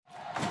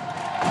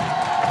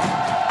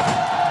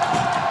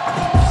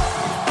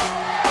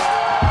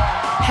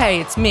Hey,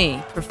 it's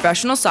me,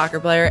 professional soccer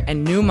player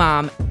and new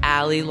mom,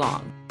 Allie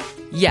Long.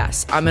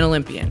 Yes, I'm an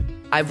Olympian.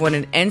 I've won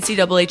an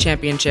NCAA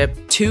championship,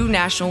 2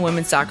 National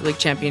Women's Soccer League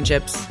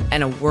championships,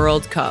 and a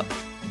World Cup.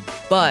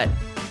 But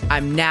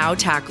I'm now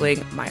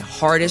tackling my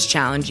hardest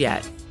challenge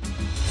yet.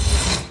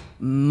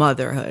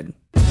 Motherhood.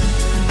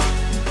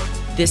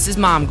 This is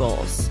Mom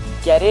Goals.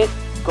 Get it?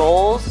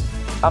 Goals?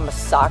 I'm a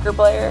soccer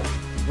player?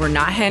 We're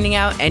not handing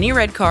out any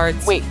red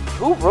cards. Wait,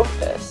 who wrote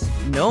this?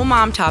 No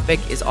mom topic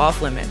is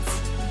off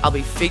limits. I'll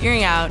be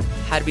figuring out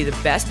how to be the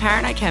best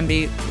parent I can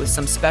be with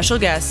some special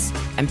guests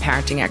and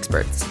parenting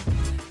experts.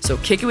 So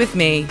kick it with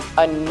me.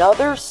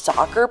 Another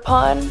soccer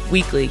pun?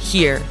 Weekly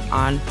here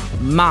on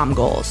Mom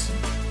Goals.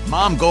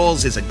 Mom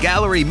Goals is a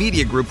Gallery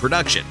Media Group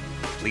production.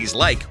 Please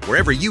like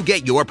wherever you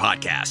get your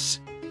podcasts.